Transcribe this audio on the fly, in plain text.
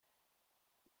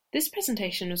This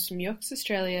presentation was from UX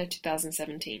Australia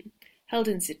 2017, held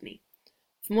in Sydney.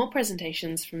 For more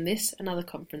presentations from this and other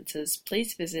conferences,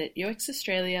 please visit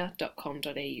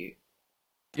uxaustralia.com.au.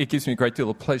 It gives me a great deal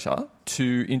of pleasure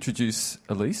to introduce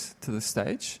Elise to the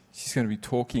stage. She's going to be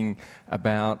talking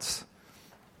about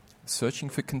searching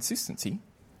for consistency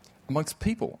amongst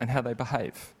people and how they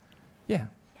behave. Yeah.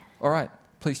 All right.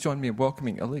 Please join me in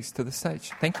welcoming Elise to the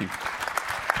stage. Thank you.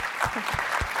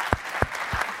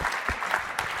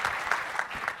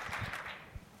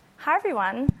 Hi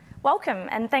everyone, welcome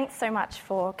and thanks so much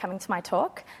for coming to my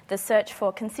talk, The Search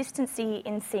for Consistency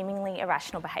in Seemingly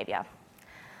Irrational Behaviour.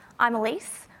 I'm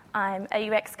Elise, I'm a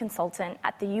UX consultant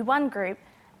at the U1 Group,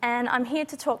 and I'm here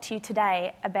to talk to you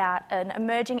today about an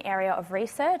emerging area of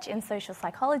research in social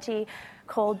psychology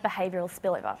called behavioural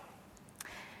spillover.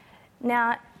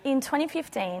 Now, in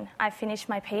 2015, I finished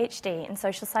my PhD in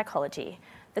social psychology,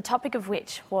 the topic of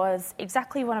which was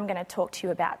exactly what I'm going to talk to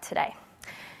you about today.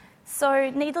 So,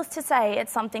 needless to say,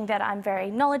 it's something that I'm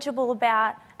very knowledgeable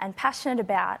about and passionate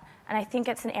about, and I think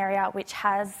it's an area which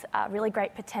has really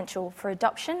great potential for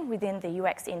adoption within the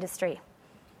UX industry.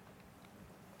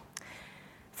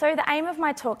 So, the aim of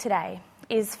my talk today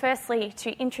is firstly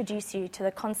to introduce you to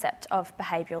the concept of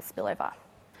behavioural spillover,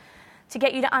 to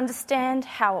get you to understand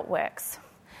how it works,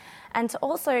 and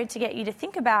also to get you to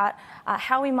think about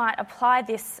how we might apply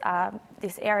this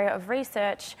area of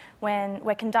research when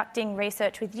we're conducting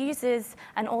research with users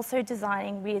and also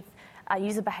designing with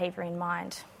user behaviour in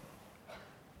mind.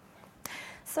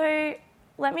 So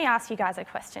let me ask you guys a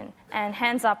question, and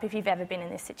hands up if you've ever been in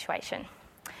this situation.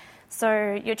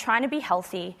 So you're trying to be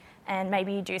healthy and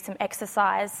maybe you do some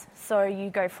exercise, so you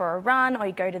go for a run or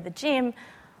you go to the gym,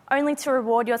 only to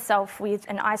reward yourself with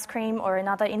an ice cream or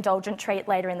another indulgent treat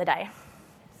later in the day.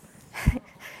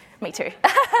 Me too.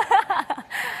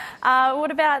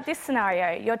 What about this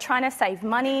scenario? You're trying to save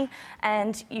money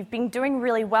and you've been doing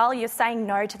really well. You're saying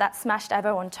no to that smashed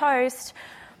avo on toast,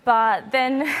 but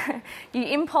then you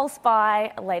impulse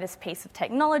buy a latest piece of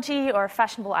technology or a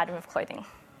fashionable item of clothing.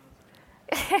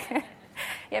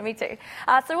 Yeah, me too.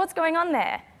 So what's going on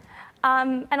there?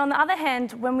 And on the other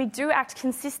hand, when we do act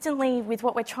consistently with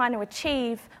what we're trying to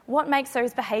achieve, what makes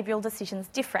those behavioural decisions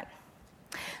different?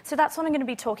 So that's what I'm going to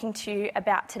be talking to you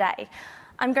about today.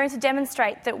 I'm going to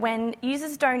demonstrate that when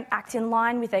users don't act in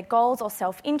line with their goals or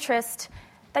self-interest,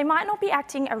 they might not be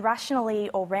acting irrationally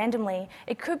or randomly.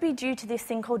 It could be due to this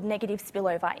thing called negative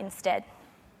spillover instead.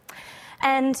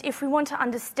 And if we want to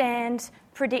understand,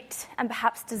 predict, and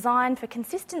perhaps design for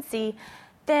consistency,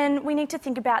 then we need to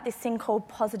think about this thing called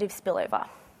positive spillover.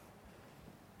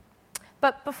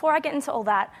 But before I get into all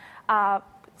that,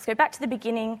 let's go back to the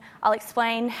beginning. I'll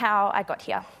explain how I got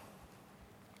here.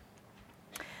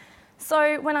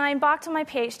 So when I embarked on my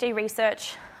PhD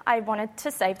research, I wanted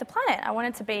to save the planet. I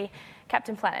wanted to be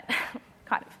Captain Planet,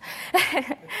 kind of.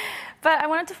 But I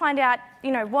wanted to find out,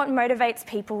 what motivates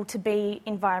people to be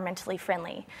environmentally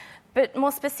friendly. But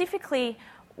more specifically,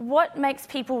 what makes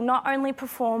people not only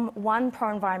perform one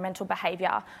pro-environmental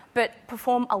behaviour, but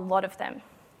perform a lot of them?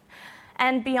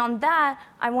 And beyond that,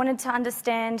 I wanted to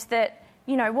understand that,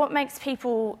 what makes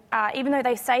people, even though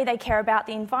they say they care about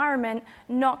the environment,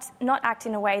 not act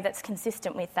in a way that's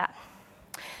consistent with that.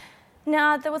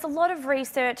 Now, there was a lot of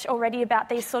research already about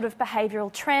these sort of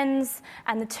behavioural trends,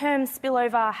 and the term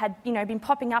spillover had, been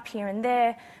popping up here and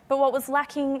there, but what was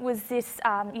lacking was this,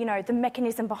 the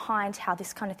mechanism behind how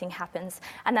this kind of thing happens,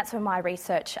 and that's where my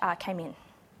research came in.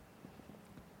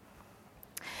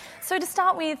 So to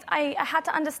start with, I had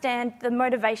to understand the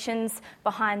motivations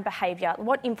behind behaviour,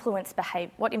 what influences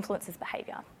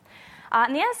behaviour.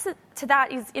 And the answer to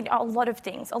that is a lot of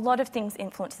things. A lot of things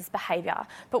influences behaviour,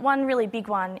 but one really big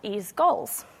one is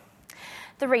goals.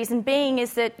 The reason being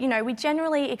is that, we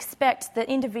generally expect that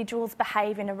individuals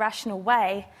behave in a rational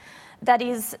way. That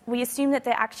is, we assume that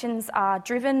their actions are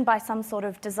driven by some sort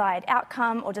of desired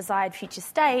outcome or desired future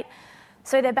state,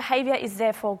 so their behaviour is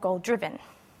therefore goal-driven.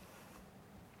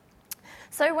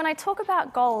 So when I talk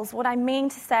about goals, what I mean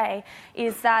to say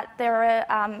is that they're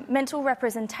a mental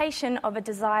representation of a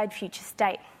desired future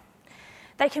state.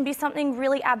 They can be something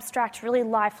really abstract, really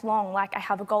lifelong, like I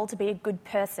have a goal to be a good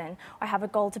person, or I have a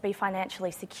goal to be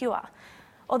financially secure.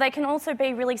 Or they can also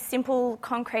be really simple,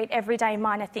 concrete, everyday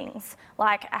minor things,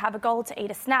 like I have a goal to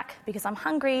eat a snack because I'm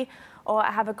hungry, or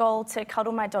I have a goal to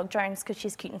cuddle my dog Jones because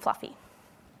she's cute and fluffy.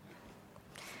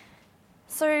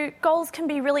 So goals can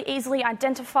be really easily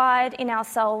identified in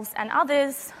ourselves and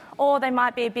others, or they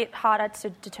might be a bit harder to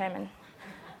determine.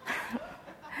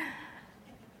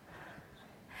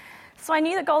 So I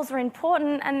knew that goals were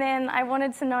important, and then I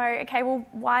wanted to know, okay, well,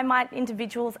 why might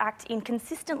individuals act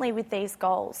inconsistently with these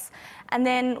goals? And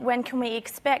then when can we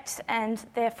expect and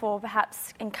therefore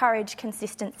perhaps encourage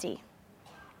consistency?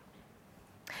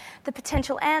 The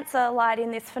potential answer lied in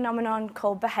this phenomenon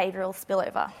called behavioural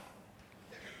spillover.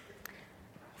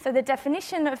 So the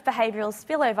definition of behavioural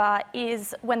spillover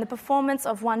is when the performance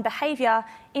of one behaviour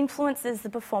influences the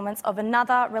performance of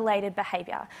another related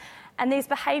behaviour. And these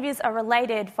behaviours are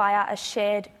related via a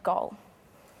shared goal.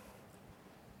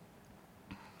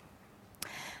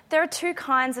 There are two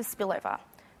kinds of spillover,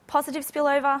 positive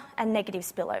spillover and negative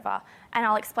spillover. And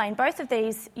I'll explain both of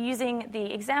these using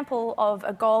the example of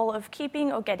a goal of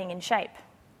keeping or getting in shape.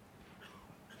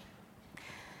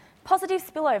 Positive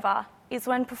spillover is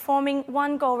when performing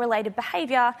one goal-related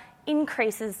behaviour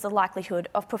increases the likelihood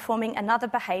of performing another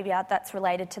behaviour that's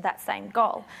related to that same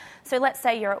goal. So let's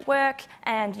say you're at work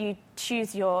and you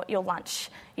choose your lunch.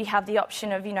 You have the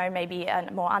option of, maybe a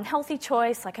more unhealthy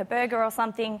choice like a burger or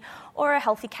something, or a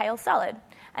healthy kale salad.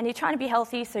 And you're trying to be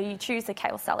healthy, so you choose the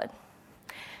kale salad.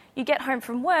 You get home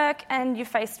from work and you're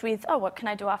faced with, what can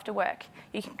I do after work?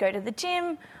 You can go to the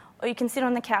gym, or you can sit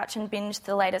on the couch and binge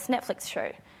the latest Netflix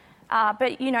show.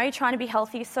 But you're trying to be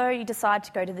healthy, so you decide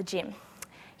to go to the gym.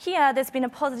 Here, there's been a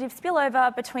positive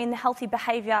spillover between the healthy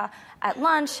behaviour at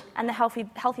lunch and the healthy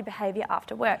behaviour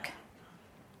after work.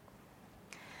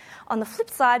 On the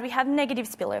flip side, we have negative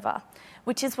spillover,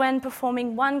 which is when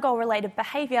performing one goal-related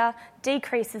behaviour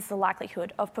decreases the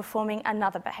likelihood of performing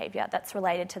another behaviour that's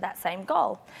related to that same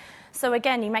goal. So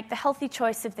again, you make the healthy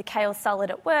choice of the kale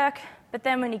salad at work, but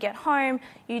then when you get home,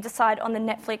 you decide on the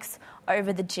Netflix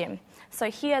over the gym. So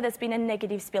here there's been a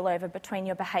negative spillover between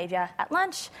your behaviour at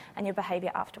lunch and your behaviour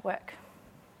after work.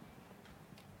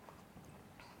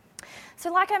 So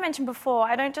like I mentioned before,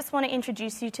 I don't just want to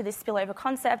introduce you to this spillover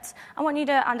concept, I want you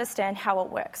to understand how it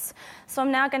works. So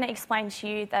I'm now going to explain to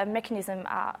you the mechanism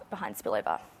behind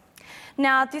spillover.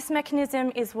 Now, this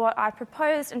mechanism is what I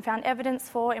proposed and found evidence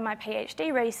for in my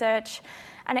PhD research,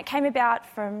 and it came about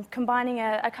from combining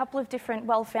a couple of different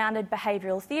well-founded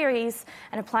behavioural theories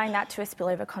and applying that to a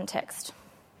spillover context.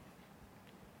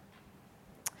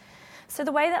 So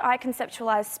the way that I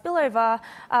conceptualised spillover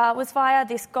was via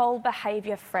this goal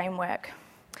behaviour framework.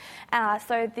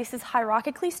 So this is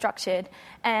hierarchically structured,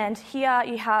 and here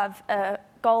you have a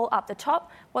goal up the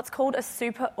top, what's called a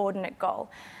superordinate goal.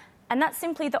 And that's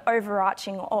simply the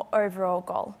overarching or overall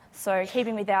goal. So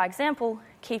keeping with our example,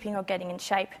 keeping or getting in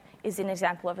shape is an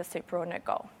example of a superordinate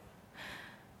goal.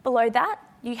 Below that,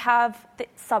 you have the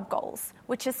sub-goals,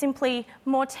 which are simply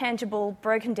more tangible,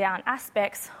 broken down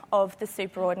aspects of the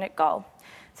superordinate goal.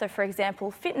 So for example,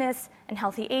 fitness and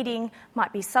healthy eating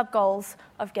might be sub-goals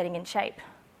of getting in shape.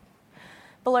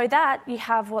 Below that, you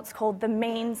have what's called the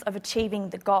means of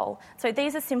achieving the goal. So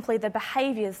these are simply the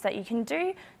behaviours that you can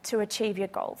do to achieve your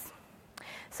goals.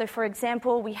 So for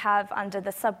example, we have under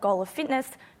the sub-goal of fitness,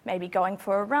 maybe going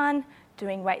for a run,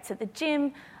 doing weights at the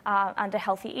gym, under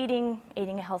healthy eating,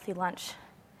 eating a healthy lunch,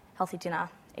 healthy dinner,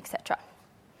 etc.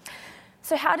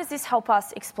 So how does this help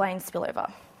us explain spillover?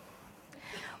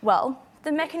 Well,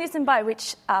 the mechanism by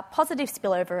which positive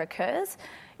spillover occurs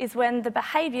is when the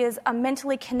behaviours are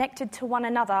mentally connected to one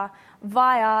another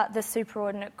via the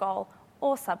superordinate goal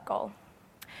or sub-goal.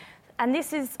 And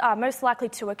this is most likely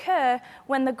to occur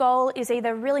when the goal is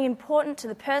either really important to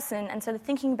the person and so they're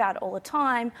thinking about it all the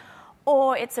time,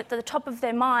 or it's at the top of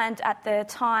their mind at the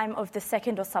time of the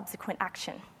second or subsequent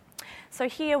action. So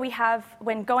here we have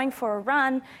when going for a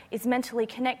run is mentally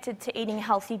connected to eating a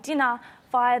healthy dinner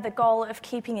via the goal of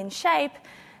keeping in shape,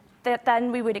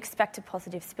 then we would expect a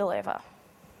positive spillover.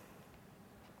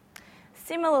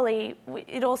 Similarly,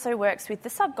 it also works with the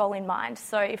sub-goal in mind.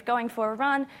 So if going for a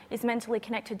run is mentally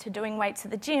connected to doing weights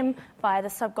at the gym via the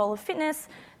sub-goal of fitness,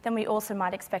 then we also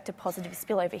might expect a positive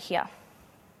spillover here.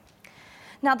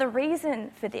 Now, the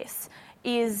reason for this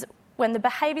is when the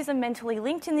behaviours are mentally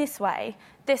linked in this way,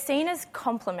 they're seen as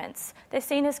complements. They're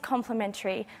seen as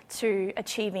complementary to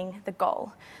achieving the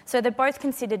goal. So they're both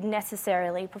considered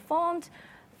necessarily performed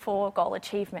for goal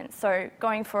achievement. So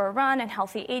going for a run and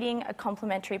healthy eating are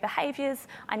complementary behaviours.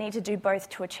 I need to do both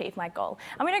to achieve my goal.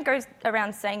 And we don't go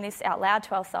around saying this out loud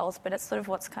to ourselves, but it's sort of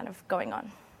what's kind of going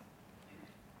on.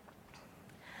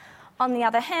 On the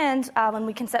other hand, when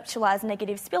we conceptualise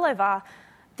negative spillover,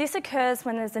 this occurs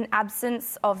when there's an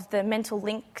absence of the mental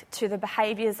link to the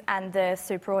behaviours and the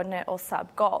superordinate or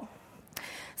sub-goal.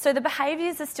 So the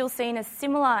behaviours are still seen as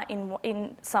similar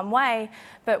in some way,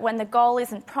 but when the goal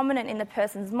isn't prominent in the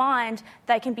person's mind,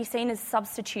 they can be seen as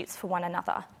substitutes for one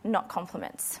another, not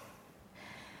complements.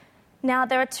 Now,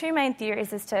 there are two main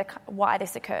theories as to why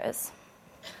this occurs.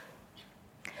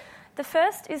 The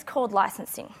first is called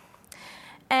licensing.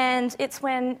 And it's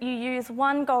when you use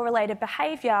one goal-related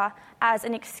behaviour as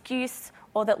an excuse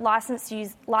or that licenses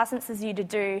you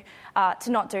to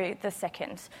not do the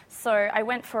second. So I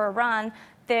went for a run,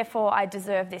 therefore I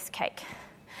deserve this cake.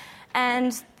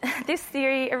 And this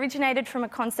theory originated from a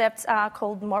concept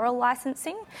called moral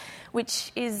licensing,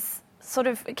 which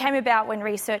came about when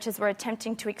researchers were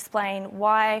attempting to explain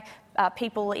why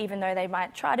people, even though they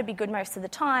might try to be good most of the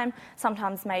time,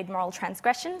 sometimes made moral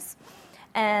transgressions.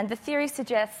 And the theory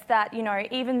suggests that,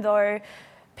 even though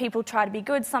people try to be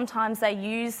good, sometimes they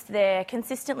use their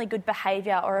consistently good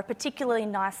behaviour or a particularly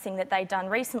nice thing that they've done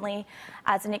recently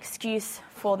as an excuse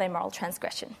for their moral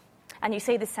transgression. And you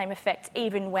see the same effect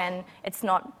even when it's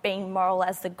not being moral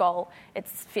as the goal.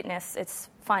 It's fitness, it's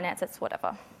finance, it's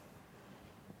whatever.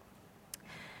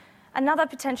 Another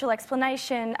potential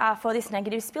explanation for this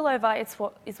negative spillover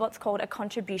is what's called a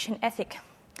contribution ethic,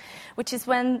 which is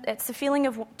when it's the feeling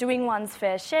of doing one's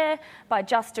fair share by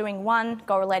just doing one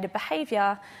goal-related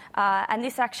behaviour, and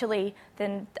this actually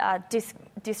then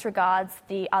disregards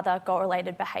the other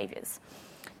goal-related behaviours.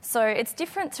 So it's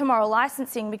different to moral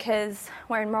licensing because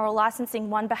where in moral licensing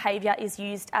one behaviour is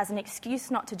used as an excuse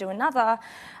not to do another,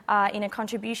 in a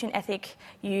contribution ethic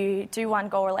you do one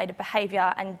goal-related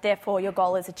behaviour and therefore your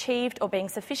goal is achieved or being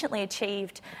sufficiently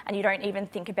achieved and you don't even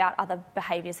think about other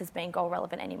behaviours as being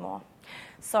goal-relevant anymore.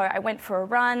 So I went for a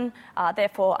run,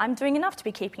 therefore I'm doing enough to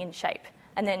be keeping in shape.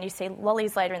 And then you see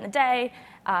lollies later in the day,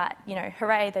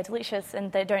 hooray, they're delicious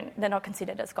and they're not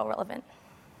considered as goal-relevant.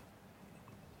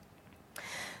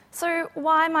 So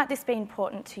why might this be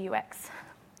important to UX?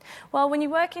 Well, when you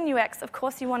work in UX, of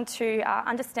course you want to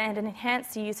understand and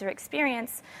enhance the user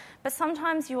experience, but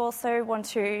sometimes you also want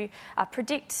to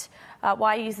predict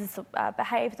why users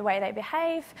behave the way they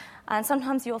behave, and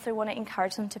sometimes you also want to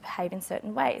encourage them to behave in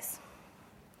certain ways.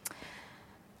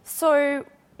 So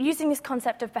using this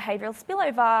concept of behavioural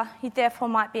spillover, you therefore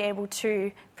might be able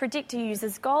to predict a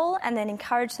user's goal and then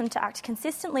encourage them to act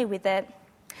consistently with it,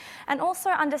 and also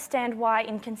understand why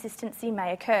inconsistency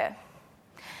may occur.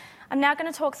 I'm now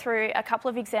going to talk through a couple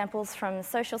of examples from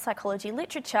social psychology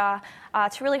literature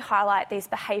to really highlight these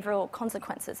behavioural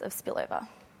consequences of spillover.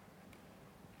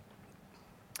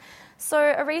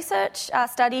 So a research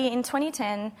study in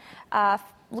 2010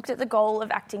 looked at the goal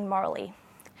of acting morally,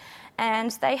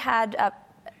 and they had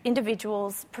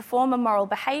individuals perform a moral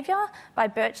behaviour by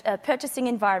purchasing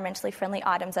environmentally friendly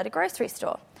items at a grocery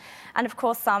store. And of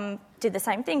course some did the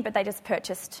same thing, but they just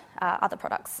purchased other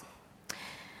products.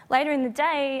 Later in the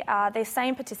day, these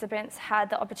same participants had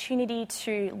the opportunity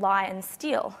to lie and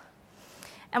steal.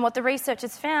 And what the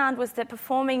researchers found was that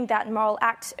performing that moral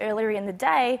act earlier in the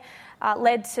day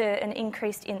led to an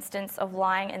increased instance of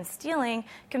lying and stealing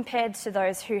compared to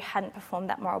those who hadn't performed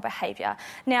that moral behaviour.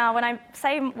 Now, when I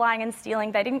say lying and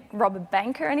stealing, they didn't rob a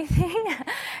bank or anything.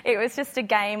 It was just a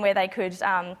game where they could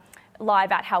lie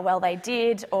about how well they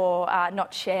did or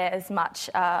not share as much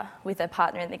with a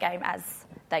partner in the game as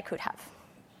they could have.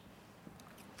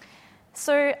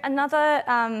 So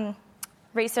another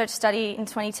research study in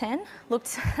 2010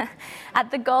 looked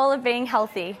at the goal of being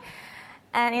healthy.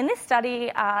 And in this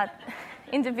study,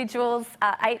 individuals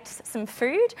ate some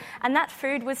food, and that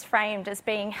food was framed as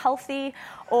being healthy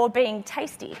or being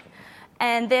tasty.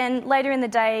 And then later in the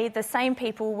day, the same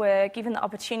people were given the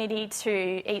opportunity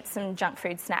to eat some junk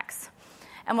food snacks.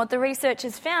 And what the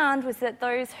researchers found was that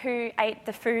those who ate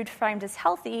the food framed as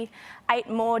healthy ate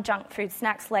more junk food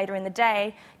snacks later in the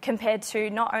day compared to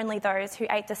not only those who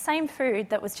ate the same food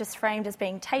that was just framed as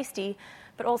being tasty,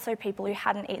 but also people who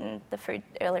hadn't eaten the food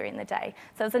earlier in the day.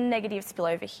 So there's a negative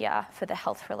spillover here for the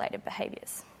health-related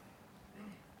behaviours.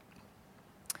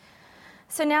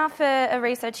 So now for a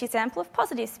research example of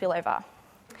positive spillover.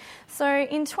 So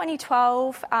in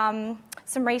 2012,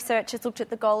 some researchers looked at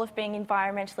the goal of being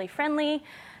environmentally friendly.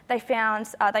 They found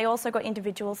they also got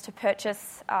individuals to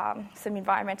purchase some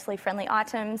environmentally friendly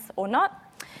items or not.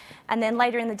 And then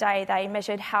later in the day, they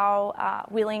measured how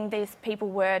willing these people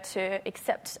were to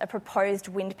accept a proposed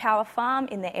wind power farm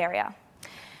in their area.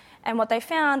 And what they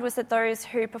found was that those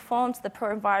who performed the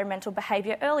pro-environmental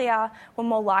behaviour earlier were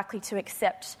more likely to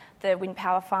accept the wind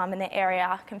power farm in their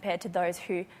area compared to those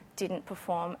who didn't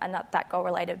perform that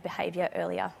goal-related behaviour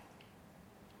earlier.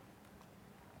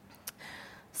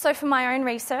 So for my own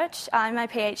research, in my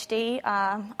PhD,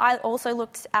 I also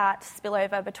looked at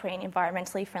spillover between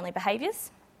environmentally friendly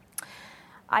behaviours.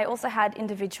 I also had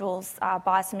individuals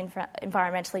buy some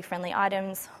environmentally friendly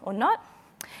items or not.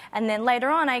 And then later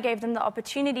on, I gave them the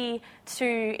opportunity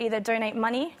to either donate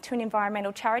money to an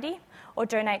environmental charity or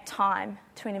donate time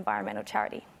to an environmental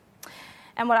charity.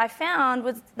 And what I found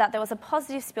was that there was a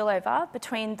positive spillover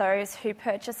between those who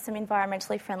purchased some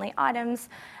environmentally friendly items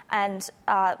and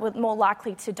were more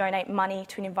likely to donate money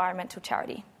to an environmental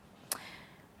charity.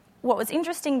 What was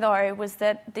interesting, though, was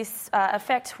that this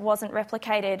effect wasn't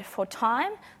replicated for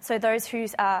time. So those who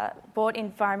bought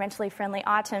environmentally friendly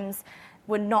items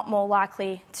were not more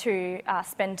likely to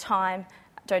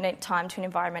donate time to an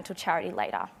environmental charity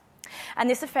later. And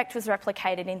this effect was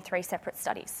replicated in 3 separate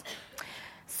studies.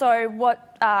 So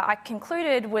what I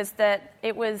concluded was that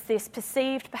it was this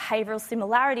perceived behavioural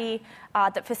similarity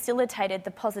that facilitated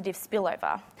the positive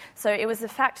spillover. So it was the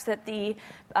fact that the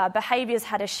behaviours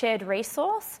had a shared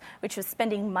resource, which was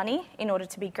spending money in order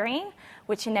to be green,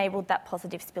 which enabled that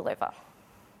positive spillover.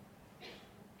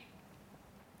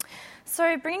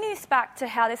 So bringing this back to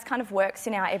how this kind of works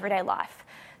in our everyday life.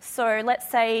 So let's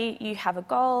say you have a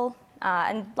goal,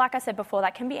 and like I said before,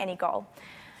 that can be any goal.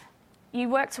 You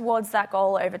work towards that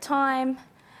goal over time,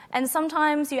 and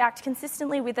sometimes you act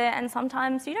consistently with it, and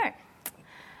sometimes you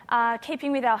don't.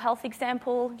 Keeping with our health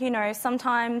example,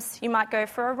 sometimes you might go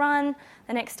for a run,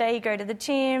 the next day you go to the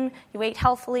gym, you eat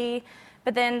healthily,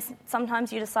 but then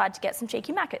sometimes you decide to get some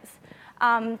cheeky Maccas.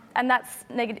 And that's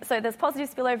negative. So there's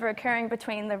positive spillover occurring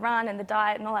between the run and the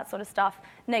diet and all that sort of stuff,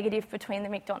 negative between the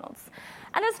McDonald's.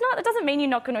 And it doesn't mean you're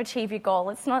not going to achieve your goal.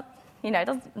 It's not,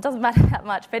 it doesn't matter that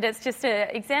much, but it's just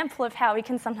an example of how we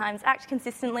can sometimes act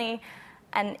consistently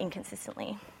and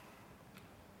inconsistently.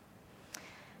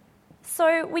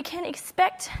 So we can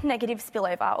expect negative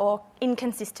spillover or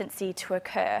inconsistency to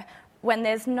occur when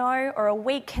there's no or a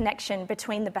weak connection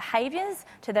between the behaviours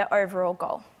to their overall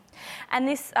goal. And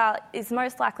this is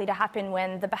most likely to happen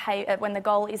when the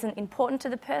goal isn't important to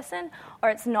the person or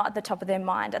it's not at the top of their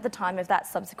mind at the time of that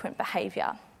subsequent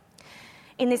behaviour.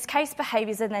 In this case,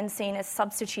 behaviours are then seen as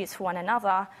substitutes for one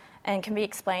another and can be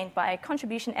explained by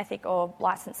contribution ethic or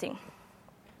licensing.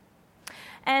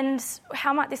 And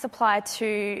how might this apply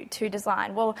to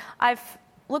design? Well, I've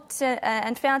looked at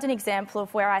and found an example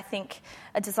of where I think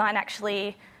a design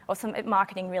or some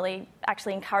marketing really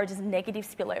actually encourages negative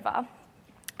spillover.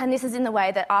 And this is in the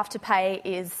way that Afterpay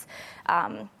is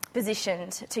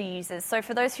positioned to users. So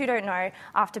for those who don't know,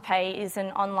 Afterpay is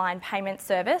an online payment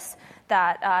service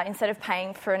that instead of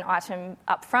paying for an item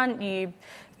up front, you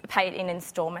pay it in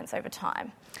instalments over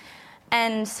time.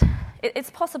 And it's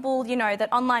possible, that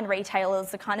online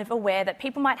retailers are kind of aware that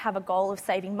people might have a goal of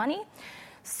saving money.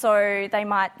 So they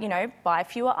might, buy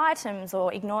fewer items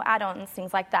or ignore add-ons,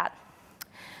 things like that.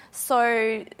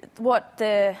 So what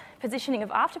the positioning of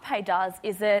Afterpay does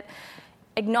is it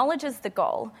acknowledges the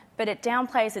goal, but it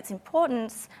downplays its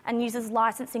importance and uses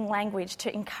licensing language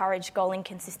to encourage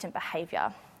goal-inconsistent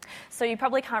behaviour. So you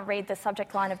probably can't read the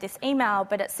subject line of this email,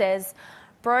 but it says,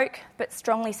 "Broke but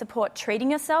strongly support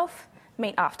treating yourself,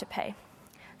 meet Afterpay."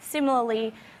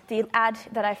 Similarly, the ad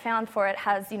that I found for it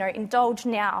has, indulge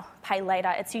now, pay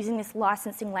later. It's using this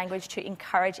licensing language to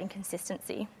encourage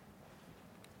inconsistency.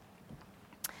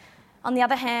 On the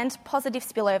other hand, positive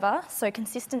spillover, so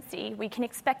consistency, we can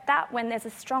expect that when there's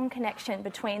a strong connection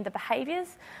between the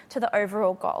behaviours to the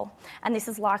overall goal. And this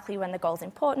is likely when the goal is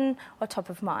important or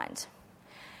top of mind.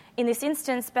 In this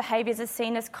instance, behaviours are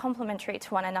seen as complementary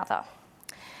to one another.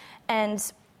 And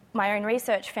my own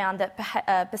research found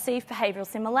that perceived behavioural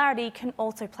similarity can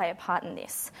also play a part in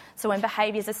this. So when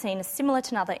behaviours are seen as similar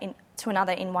to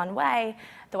another in one way,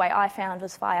 the way I found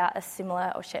was via a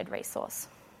similar or shared resource.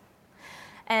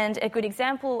 And a good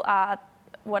example,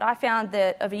 what I found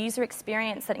of a user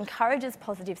experience that encourages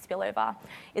positive spillover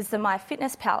is the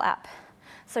MyFitnessPal app.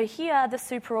 So here, the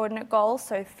superordinate goal,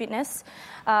 so fitness,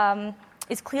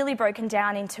 is clearly broken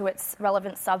down into its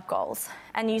relevant sub-goals,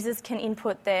 and users can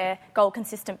input their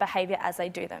goal-consistent behaviour as they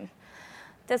do them.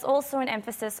 There's also an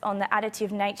emphasis on the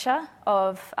additive nature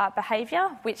of behaviour,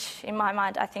 which, in my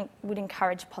mind, I think would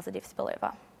encourage positive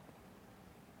spillover.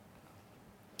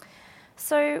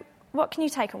 So, what can you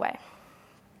take away?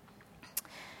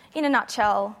 In a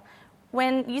nutshell,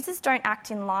 when users don't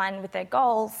act in line with their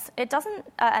goals,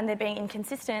 and they're being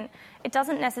inconsistent, it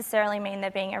doesn't necessarily mean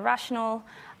they're being irrational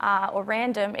or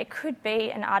random. It could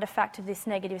be an artefact of this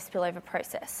negative spillover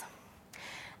process.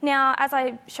 Now, as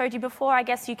I showed you before, I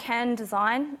guess you can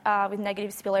design with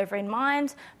negative spillover in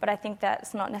mind, but I think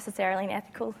that's not necessarily an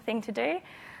ethical thing to do,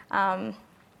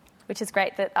 which is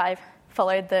great that I've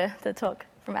followed the talk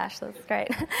from Ash. That's great.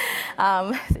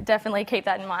 Definitely keep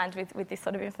that in mind with this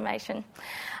sort of information.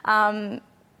 On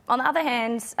the other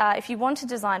hand, if you want to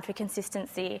design for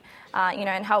consistency,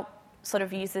 and help sort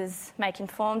of users make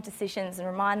informed decisions and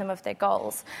remind them of their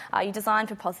goals, you design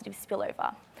for positive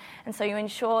spillover. And so you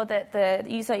ensure that the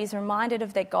user is reminded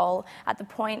of their goal at the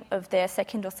point of their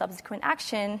second or subsequent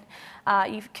action.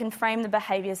 You can frame the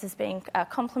behaviours as being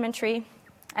complementary,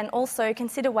 and also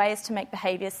consider ways to make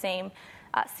behaviours seem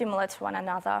similar to one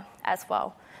another as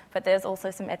well. But there's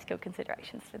also some ethical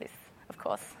considerations for this, of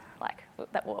course, like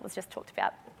that what was just talked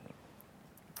about.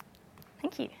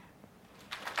 Thank you.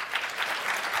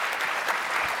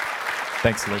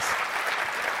 Thanks, Elise.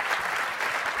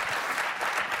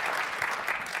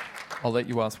 I'll let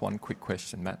you ask one quick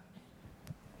question, Matt.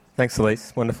 Thanks,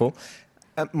 Elise. Wonderful.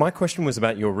 My question was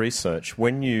about your research.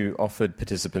 When you offered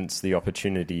participants the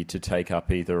opportunity to take up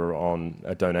either on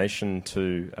a donation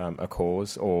to a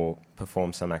cause or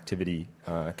perform some activity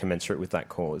commensurate with that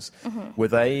cause, were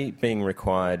they being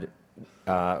required,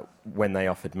 when they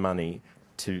offered money,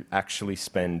 to actually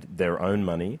spend their own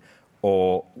money,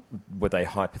 or were they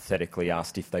hypothetically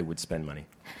asked if they would spend money?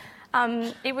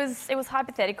 It was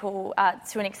hypothetical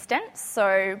to an extent.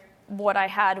 So what I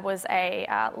had was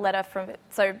a letter from...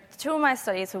 So two of my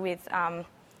studies were with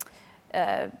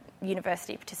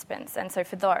university participants, and so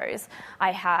for those,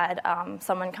 I had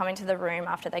someone come into the room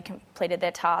after they completed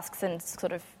their tasks and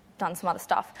sort of done some other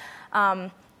stuff,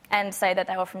 and say that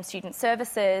they were from student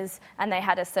services, and they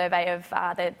had a survey of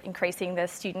increasing the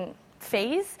student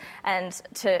fees, and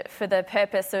for the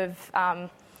purpose of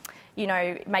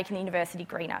making the university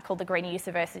greener, called the Greener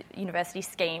University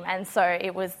Scheme. And so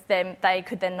it was them, they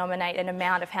could then nominate an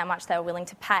amount of how much they were willing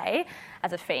to pay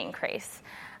as a fee increase.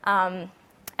 And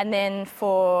then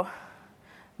for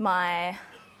my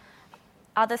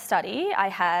other study, I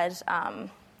had,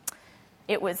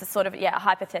 it was a sort of, a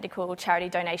hypothetical charity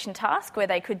donation task where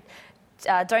they could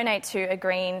donate to a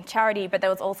green charity, but there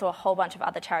was also a whole bunch of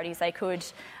other charities they could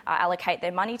allocate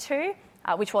their money to,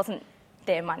 which wasn't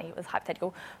their money, it was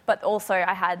hypothetical, but also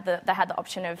they had the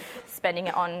option of spending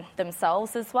it on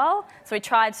themselves as well. So we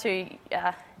tried to,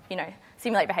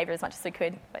 simulate behaviour as much as we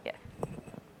could, but yeah.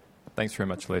 Thanks very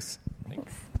much, Liz.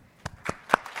 Thanks.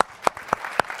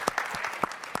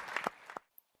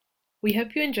 We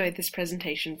hope you enjoyed this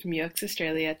presentation from UX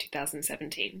Australia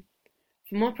 2017.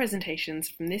 For more presentations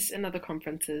from this and other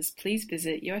conferences, please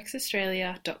visit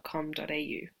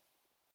uxaustralia.com.au.